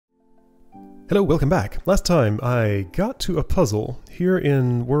Hello, welcome back. Last time I got to a puzzle here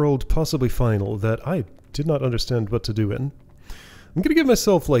in World Possibly Final that I did not understand what to do in. I'm gonna give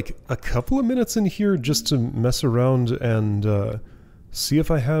myself like a couple of minutes in here just to mess around and see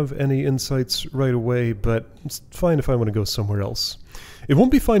if I have any insights right away, but it's fine if I want to go somewhere else. It won't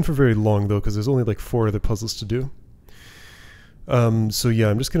be fine for very long though, because there's only like 4 other puzzles to do. So yeah,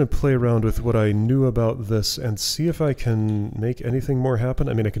 I'm just going to play around with what I knew about this and see if I can make anything more happen.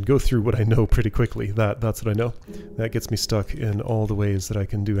 I mean, I can go through what I know pretty quickly. That's what I know. That gets me stuck in all the ways that I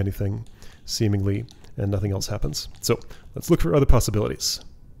can do anything, seemingly, and nothing else happens. So, let's look for other possibilities.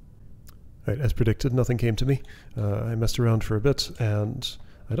 Alright, as predicted, nothing came to me. I messed around for a bit, and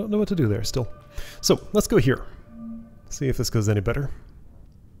I don't know what to do there still. So, let's go here. See if this goes any better.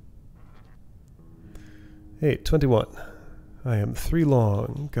 Hey, 21. I am 3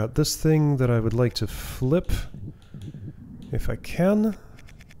 long. Got this thing that I would like to flip, if I can.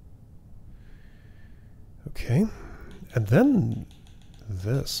 Okay. And then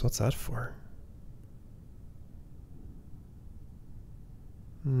this. What's that for?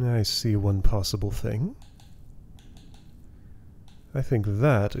 I see one possible thing. I think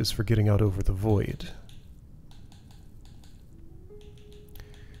that is for getting out over the void.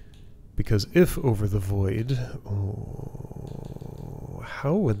 Because if over the void... Oh,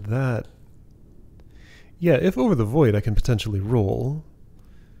 how would that... Yeah, if over the void I can potentially roll.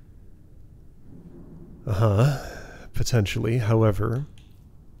 Potentially, however...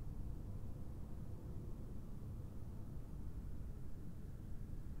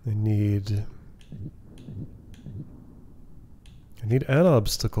 I need an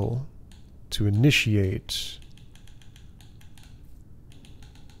obstacle to initiate...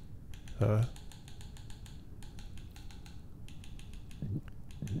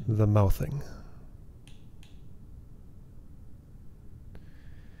 the mouthing.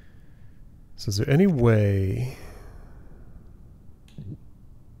 So is there any way...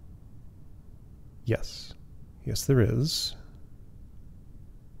 Yes. Yes, there is.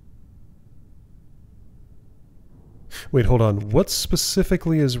 Wait, hold on. What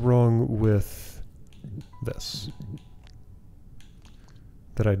specifically is wrong with this?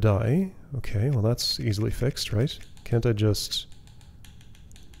 That I die? Okay, well that's easily fixed, right? Can't I just...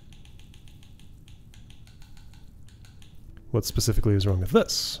 What specifically is wrong with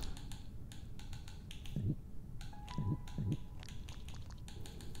this?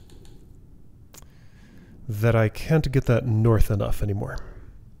 That I can't get that north enough anymore.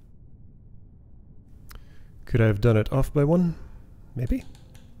 Could I have done it off by 1? Maybe?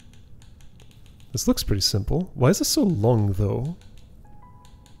 This looks pretty simple. Why is this so long, though?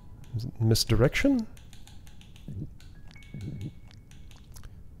 Is it misdirection?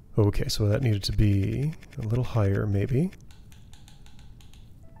 Okay, so that needed to be a little higher, maybe.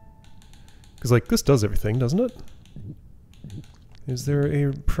 Because, like, this does everything, doesn't it? Is there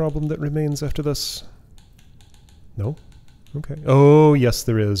a problem that remains after this? No? Okay. Oh, yes,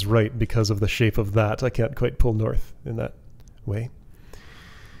 there is. Right, because of the shape of that. I can't quite pull north in that way.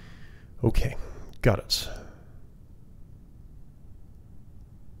 Okay, got it.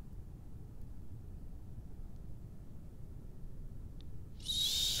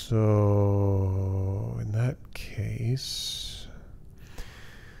 So, in that case...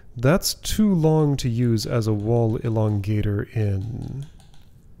 That's too long to use as a wall elongator in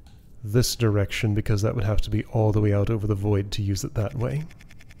this direction, because that would have to be all the way out over the void to use it that way.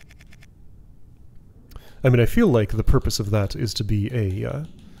 I mean, I feel like the purpose of that is to be a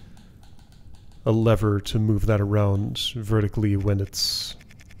lever to move that around vertically when it's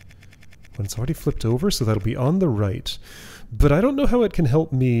already flipped over, so that'll be on the right. But I don't know how it can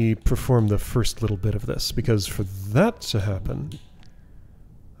help me perform the first little bit of this, because for that to happen,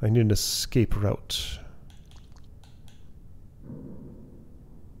 I need an escape route.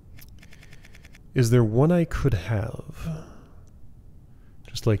 Is there one I could have?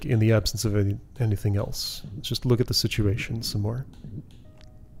 Just like in the absence of anything else. Let's just look at the situation some more.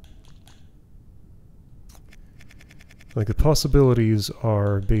 Like, the possibilities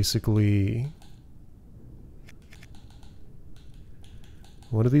are basically...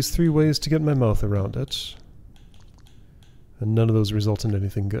 one of these 3 ways to get my mouth around it. And none of those result in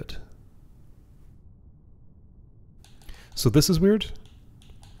anything good. So this is weird.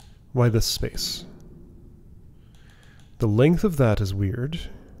 Why this space? The length of that is weird.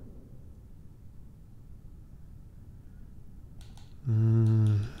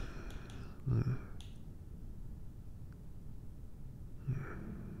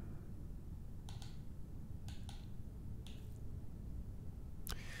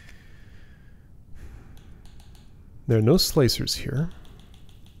 There are no slicers here.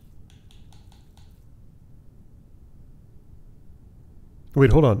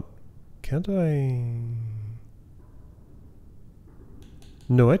 Wait, hold on. Can't I...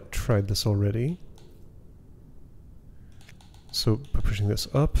 No, I tried this already. So, by pushing this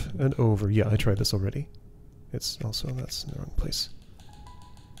up and over. Yeah, I tried this already. It's also, that's in the wrong place.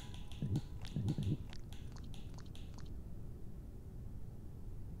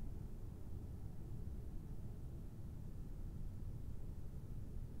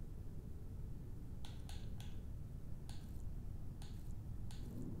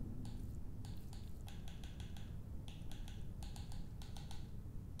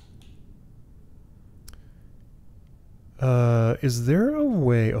 Is there a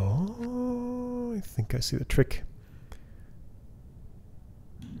way... Oh, I think I see the trick.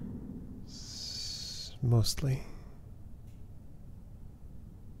 Mostly.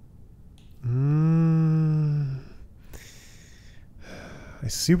 I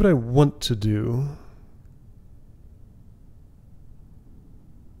see what I want to do.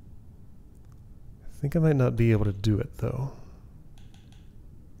 I think I might not be able to do it, though.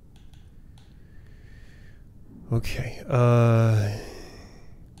 Okay,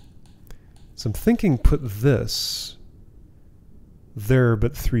 so I'm thinking put this there,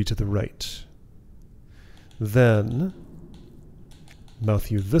 but 3 to the right. Then mouth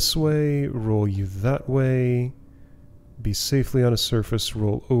you this way, roll you that way, be safely on a surface,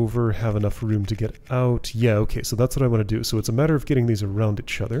 roll over, have enough room to get out. Yeah, okay, so that's what I want to do. So it's a matter of getting these around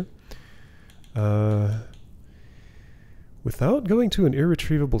each other. Without going to an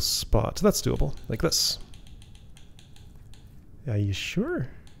irretrievable spot. That's doable, like this. Are you sure?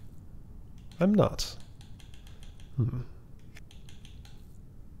 I'm not.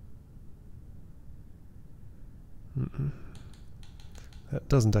 That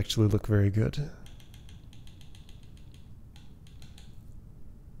doesn't actually look very good.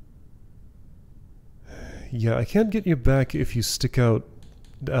 Yeah, I can't get you back if you stick out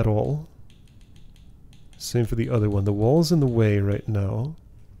at all. Same for the other one. The wall's in the way right now.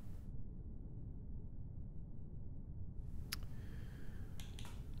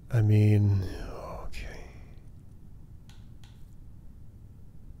 I mean, okay.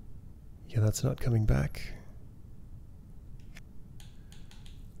 Yeah, that's not coming back.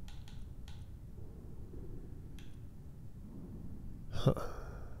 Huh.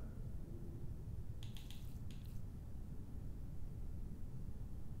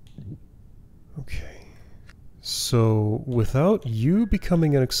 Okay. So, without you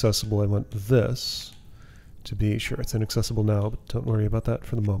becoming inaccessible, I want this to be, sure, it's inaccessible now, but don't worry about that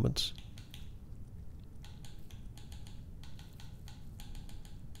for the moment.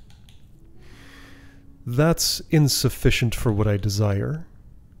 That's insufficient for what I desire,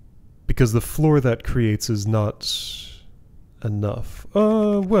 because the floor that creates is not enough.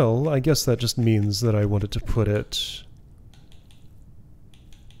 Well, I guess that just means that I wanted to put it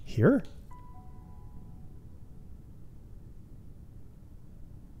here?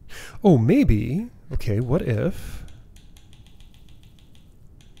 Oh, maybe. Okay, what if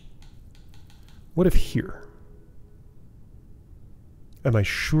here? Am I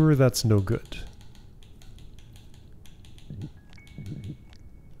sure that's no good?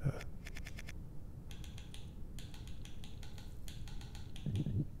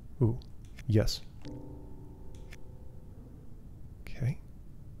 Ooh, yes. Okay.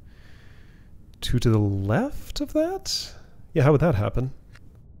 2 to the left of that? Yeah, how would that happen?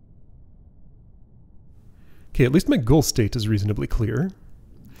 Okay, at least my goal state is reasonably clear.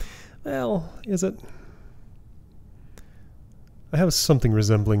 Well, is it? I have something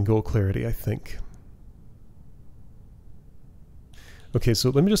resembling goal clarity, I think. Okay, so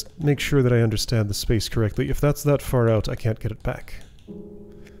let me just make sure that I understand the space correctly. If that's that far out, I can't get it back.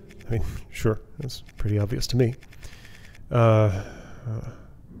 I mean, sure, that's pretty obvious to me. How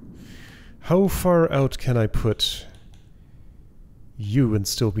far out can I put you and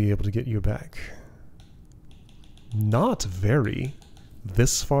still be able to get you back? Not very.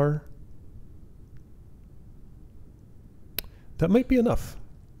 This far? That might be enough.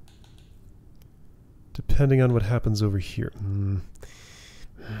 Depending on what happens over here.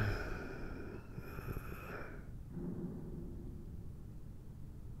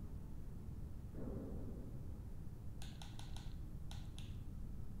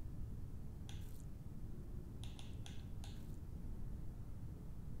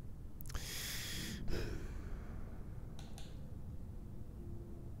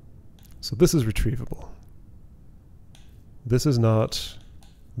 So this is retrievable. This is not,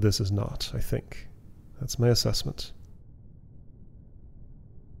 I think. That's my assessment.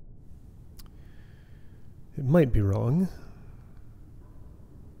 It might be wrong.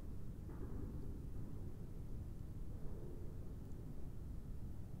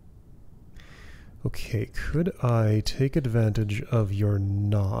 Okay, could I take advantage of your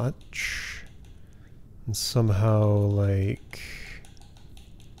notch and somehow, like...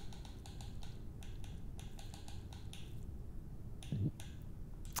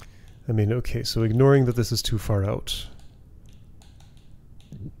 I mean, okay, so ignoring that this is too far out.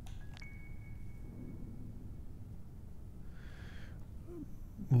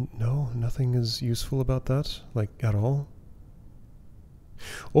 No, nothing is useful about that, like, at all?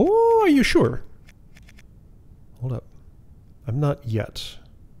 Oh, are you sure? Hold up. I'm not yet.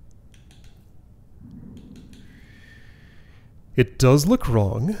 It does look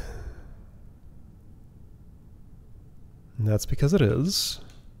wrong. And that's because it is.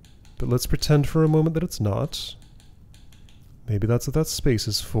 But let's pretend for a moment that it's not. Maybe that's what that space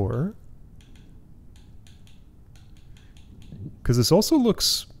is for. Because this also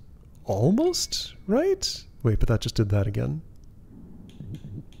looks almost right? Wait, but that just did that again.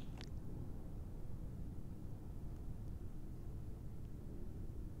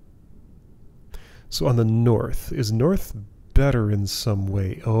 So on the north, is north better in some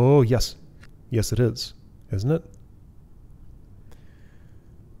way? Oh, yes. Yes, it is. Isn't it?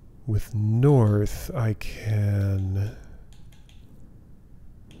 With north, I can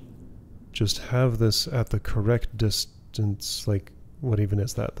just have this at the correct distance, like, what even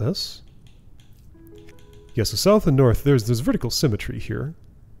is that? This? Yeah, so south and north, there's vertical symmetry here.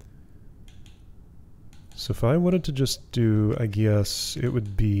 So if I wanted to just do, I guess, it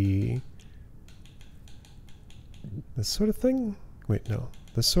would be this sort of thing? Wait, no.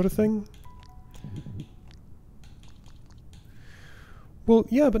 This sort of thing? Well,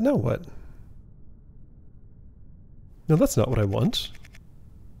 yeah, but now what? No, that's not what I want.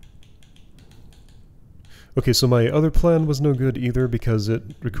 Okay, so my other plan was no good either because it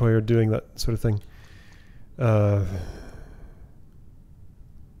required doing that sort of thing.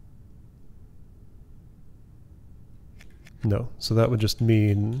 No, so that would just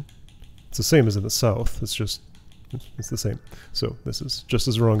mean it's the same as in the south, it's just it's the same. So this is just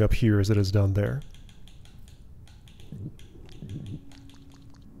as wrong up here as it is down there.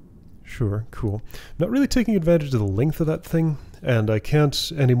 Sure, cool. Not really taking advantage of the length of that thing, and I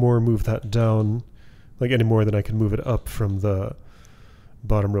can't anymore move that down, like any more than I can move it up from the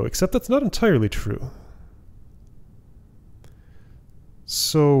bottom row, except that's not entirely true.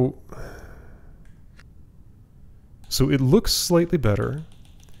 So it looks slightly better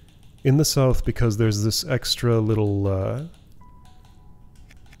in the south because there's this extra little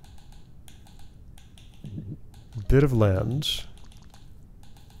bit of land.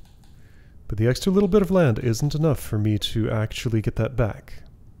 But the extra little bit of land isn't enough for me to actually get that back.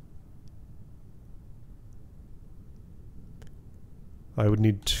 I would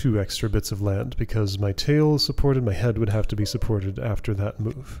need 2 extra bits of land because my tail is supported, my head would have to be supported after that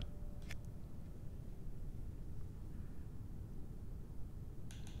move.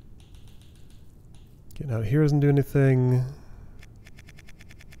 Getting out here doesn't do anything.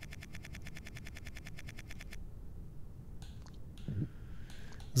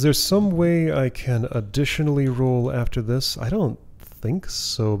 Is there some way I can additionally roll after this? I don't think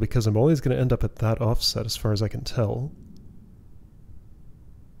so, because I'm always going to end up at that offset as far as I can tell.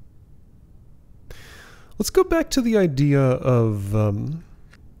 Let's go back to the idea of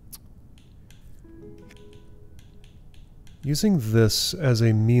using this as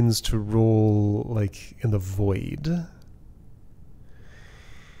a means to roll, like, in the void.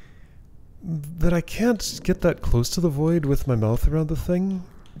 But I can't get that close to the void with my mouth around the thing.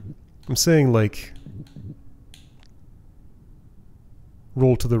 I'm saying, like,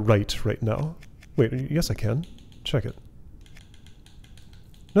 roll to the right now. Wait, yes I can. Check it.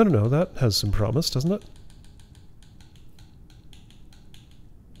 No, that has some promise, doesn't it?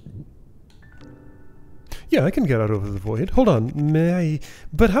 Yeah, I can get out over the void. Hold on,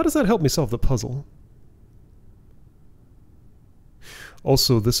 but how does that help me solve the puzzle?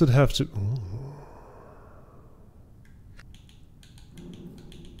 Also, this would have to... Ooh.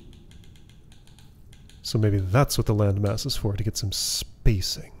 So maybe that's what the landmass is for, to get some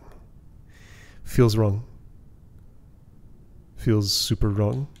spacing. Feels wrong. Feels super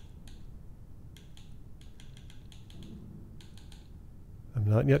wrong. I'm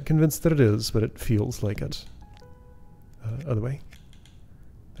not yet convinced that it is, but it feels like it. Other way.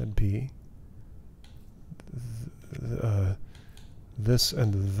 That'd be... this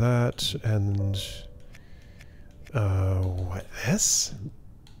and that and... what? This?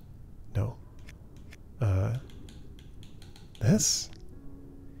 No. This?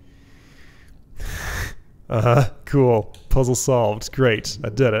 Cool. Puzzle solved. Great. I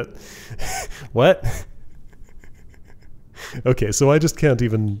did it. What? Okay, so I just can't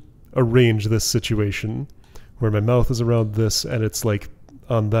even arrange this situation where my mouth is around this and it's like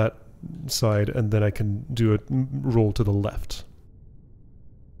on that side, and then I can do a roll to the left.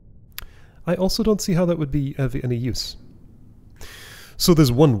 I also don't see how that would be of any use. So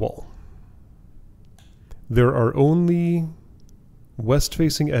there's one wall. There are only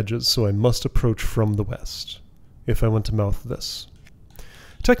west-facing edges, so I must approach from the west if I want to mouth this.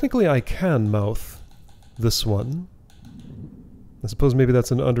 Technically, I can mouth this one. I suppose maybe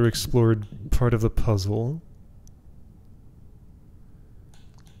that's an underexplored part of the puzzle.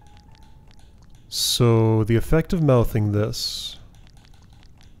 So the effect of mouthing this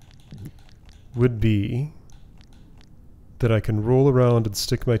would be that I can roll around and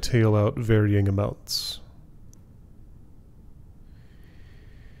stick my tail out varying amounts.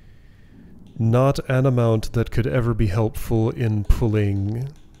 Not an amount that could ever be helpful in pulling...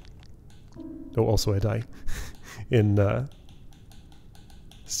 Oh, also I die. In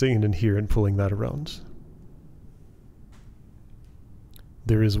staying in here and pulling that around.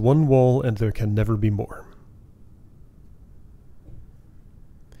 There is one wall and there can never be more.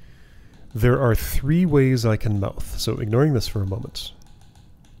 There are 3 ways I can mouth, so ignoring this for a moment.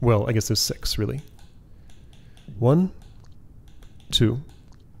 Well, I guess there's 6, really. 1, 2,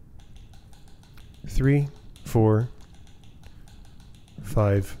 3, 4,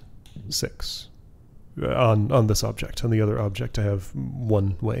 5, 6. On this object. On the other object I have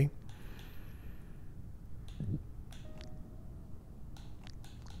 1 way.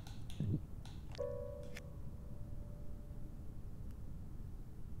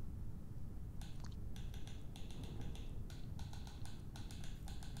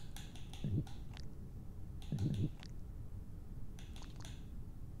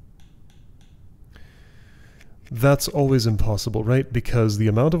 That's always impossible, right? Because the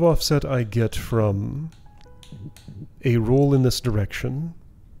amount of offset I get from a roll in this direction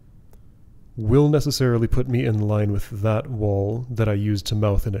will necessarily put me in line with that wall that I used to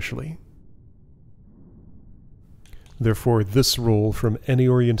mouth initially. Therefore, this roll from any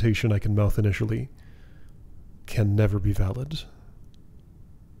orientation I can mouth initially can never be valid.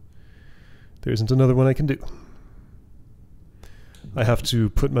 There isn't another one I can do. I have to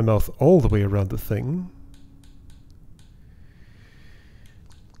put my mouth all the way around the thing.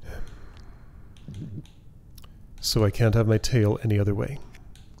 So I can't have my tail any other way.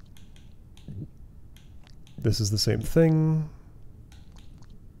 This is the same thing.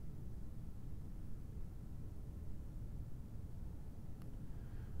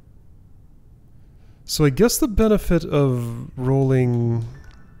 So I guess the benefit of rolling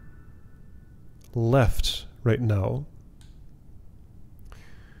left right now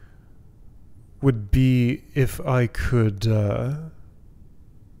would be if I could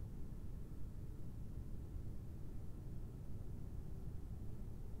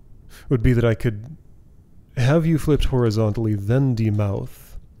would be that I could have you flipped horizontally, then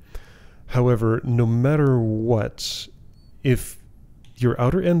demouth. However, no matter what, if your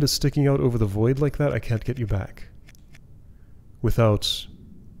outer end is sticking out over the void like that, I can't get you back without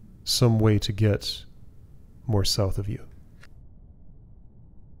some way to get more south of you.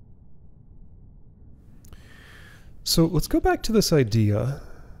 So let's go back to this idea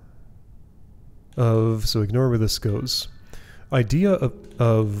of, so ignore where this goes, idea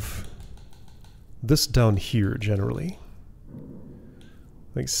of this down here generally,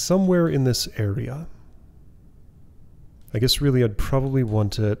 like somewhere in this area. I guess really I'd probably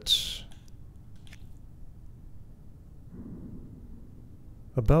want it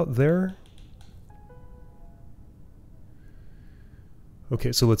about there.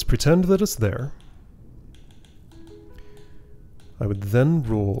 Okay, so let's pretend that it's there. I would then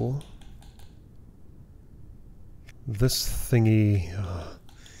roll this thingy.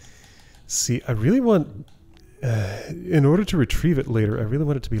 See, I really want, in order to retrieve it later, I really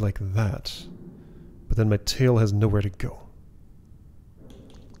want it to be like that. But then my tail has nowhere to go.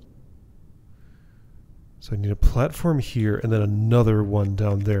 So I need a platform here and then another one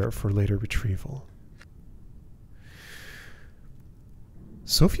down there for later retrieval.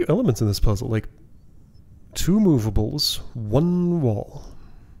 So few elements in this puzzle, like 2 movables, 1 wall.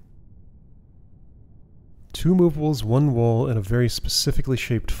 2 movables, 1 wall, and a very specifically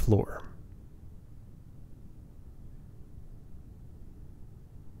shaped floor.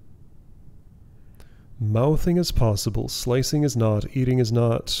 Mouthing is possible, slicing is not, eating is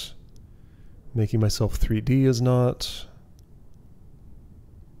not, making myself 3D is not.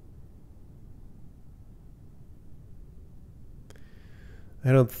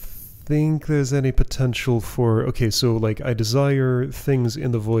 I don't think there's any potential for... Okay, so like I desire things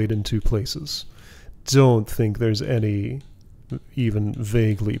in the void in 2 places. Don't think there's any even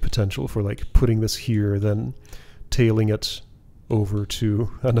vaguely potential for like putting this here, then tailing it over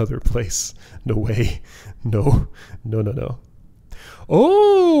to another place. No way. No. No, no, no.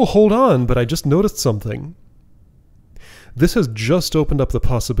 Oh, hold on, but I just noticed something. This has just opened up the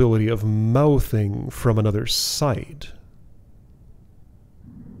possibility of mouthing from another side.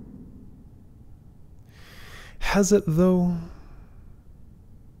 Has it, though?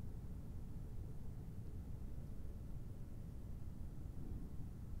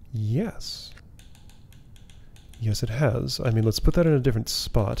 Yes. Yes, it has. I mean, let's put that in a different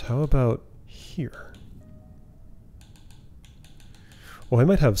spot. How about here? Oh, I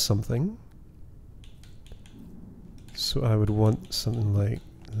might have something. So I would want something like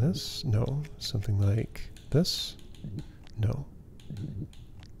this? No. Something like this? No.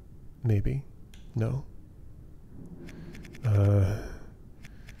 Maybe. No.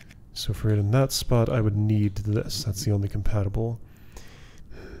 So for it in that spot, I would need this. That's the only compatible.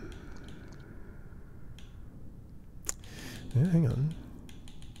 Yeah, hang on.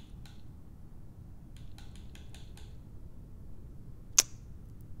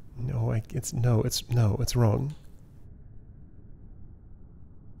 No, it's wrong.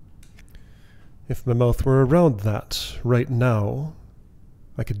 If my mouth were around that right now,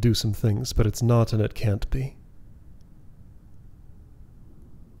 I could do some things, but it's not and it can't be.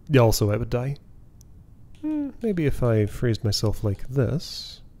 Also, I would die. Maybe if I phrased myself like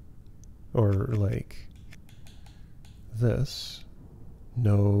this, or like this.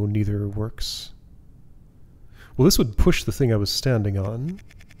 No, neither works. Well, this would push the thing I was standing on.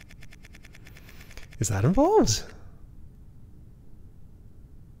 Is that involved?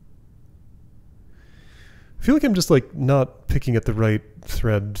 I feel like I'm just like not picking at the right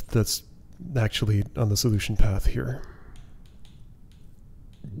thread that's actually on the solution path here.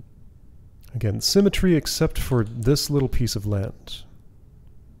 Again, symmetry except for this little piece of land.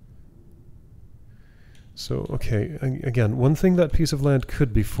 So, okay, again, one thing that piece of land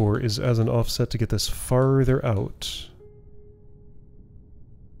could be for is as an offset to get this farther out.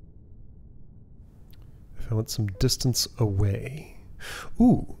 If I want some distance away.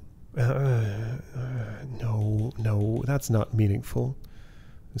 Ooh! No, that's not meaningful.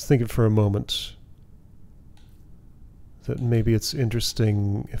 Let's think it for a moment. That maybe it's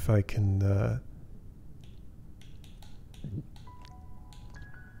interesting if I can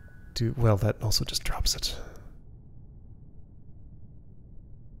do... Well, that also just drops it.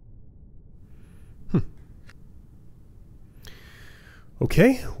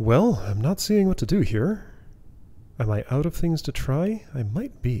 Okay, well, I'm not seeing what to do here. Am I out of things to try? I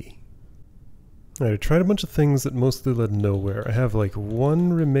might be. Alright, I tried a bunch of things that mostly led nowhere. I have like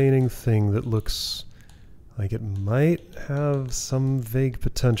one remaining thing that looks like it might have some vague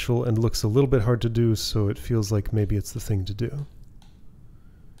potential and looks a little bit hard to do, so it feels like maybe it's the thing to do.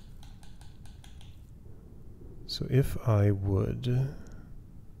 So if I would...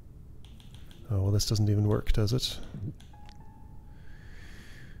 Oh, well, this doesn't even work, does it?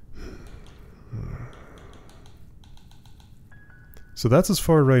 So that's as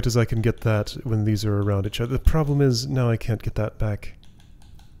far right as I can get that when these are around each other. The problem is, now I can't get that back.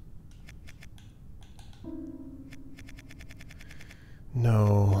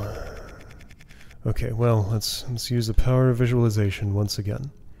 No. Okay, well, let's use the power of visualization once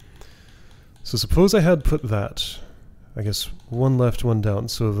again. So suppose I had put that, I guess one left, one down,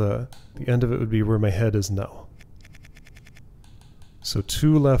 so the end of it would be where my head is now. So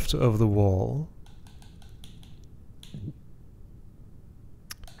 2 left of the wall.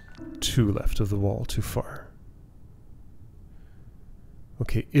 2 left of the wall, too far.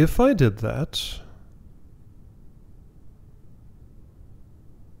 Okay, if I did that,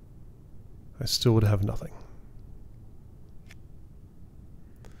 I still would have nothing.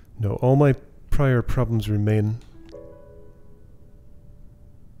 No, all my prior problems remain.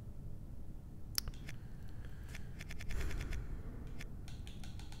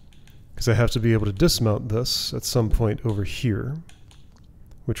 Because I have to be able to dismount this at some point over here,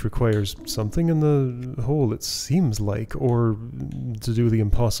 which requires something in the hole, it seems like, or to do the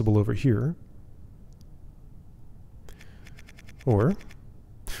impossible over here. Or...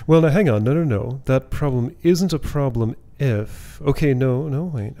 Well, now hang on, no. That problem isn't a problem if... Okay,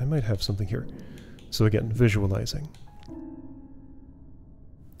 no, wait, I might have something here. So again, visualizing.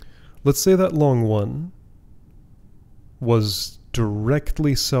 Let's say that long one was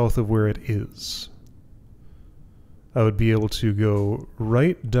directly south of where it is. I would be able to go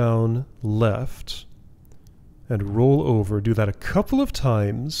right, down, left, and roll over, do that a couple of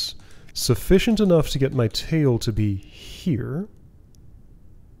times, sufficient enough to get my tail to be here.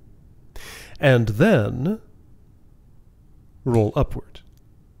 And then roll upward.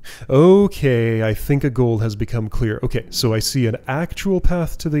 Okay, I think a goal has become clear. Okay, so I see an actual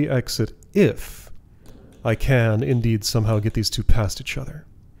path to the exit if I can indeed somehow get these two past each other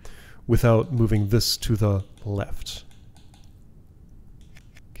without moving this to the left.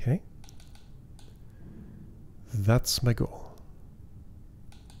 Okay. That's my goal.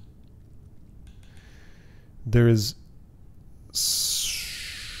 There is...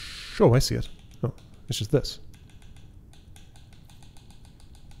 Oh, I see it. Oh, it's just this.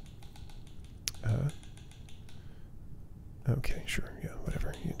 Okay, sure, yeah,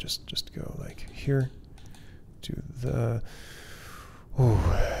 whatever. You just go like here to the...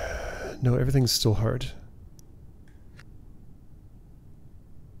 Oh, no, everything's still hard.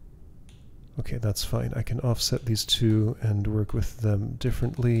 Okay, that's fine. I can offset these two and work with them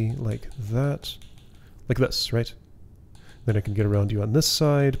differently, like that. Like this, right? Then I can get around you on this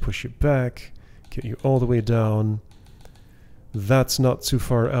side, push you back, get you all the way down. That's not too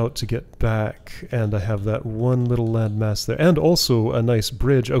far out to get back, and I have that one little landmass there. And also a nice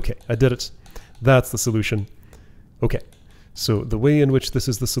bridge. Okay, I did it. That's the solution. Okay, so the way in which this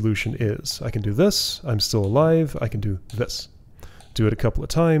is the solution is, I can do this, I'm still alive, I can do this. Do it a couple of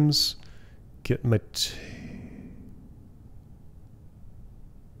times, get my...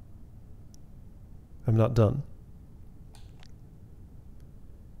 I'm not done.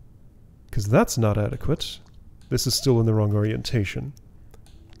 Because that's not adequate. This is still in the wrong orientation.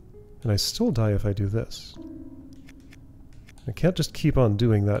 And I still die if I do this. I can't just keep on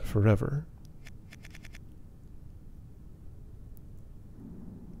doing that forever.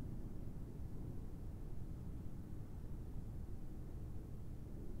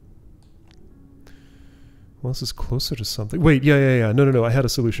 Well, this is closer to something. Wait, yeah. No. I had a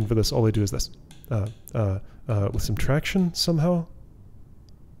solution for this. All I do is this. With some traction somehow?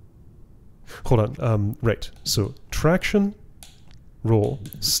 Hold on, right, so traction, roll,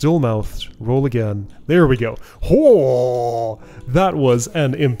 still mouthed, roll again, there we go. Oh, that was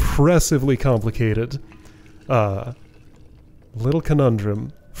an impressively complicated little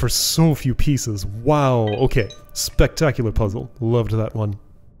conundrum for so few pieces. Wow, okay, spectacular puzzle, loved that one.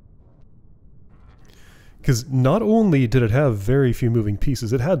 Because not only did it have very few moving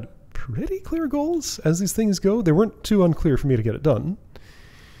pieces, it had pretty clear goals as these things go. They weren't too unclear for me to get it done.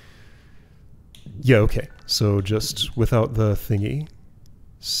 Yeah, okay, so just without the thingy,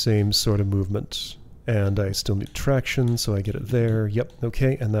 same sort of movement, and I still need traction, so I get it there, yep,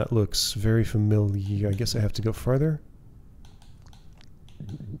 okay, and that looks very familiar. I guess I have to go farther.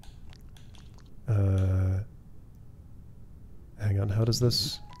 Hang on, how does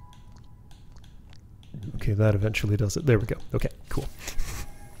this? Okay, that eventually does it. There we go. Okay, cool.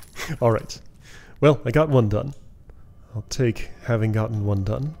 Alright, well, I got one done. I'll take having gotten one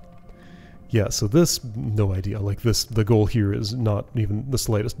done. Yeah, so this, no idea, like this, the goal here is not even the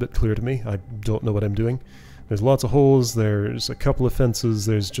slightest bit clear to me. I don't know what I'm doing. There's lots of holes, there's a couple of fences,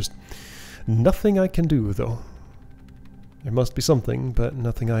 there's just nothing I can do, though. There must be something, but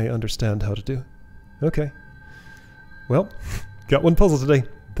nothing I understand how to do. Okay. Well, got one puzzle today.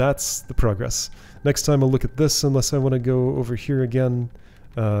 That's the progress. Next time I'll look at this, unless I want to go over here again.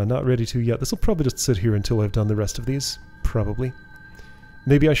 Not ready to yet. This will probably just sit here until I've done the rest of these. Probably.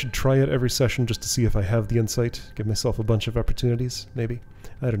 Maybe I should try it every session just to see if I have the insight. Give myself a bunch of opportunities, maybe.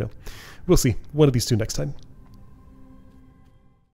 I don't know. We'll see. One of these two next time.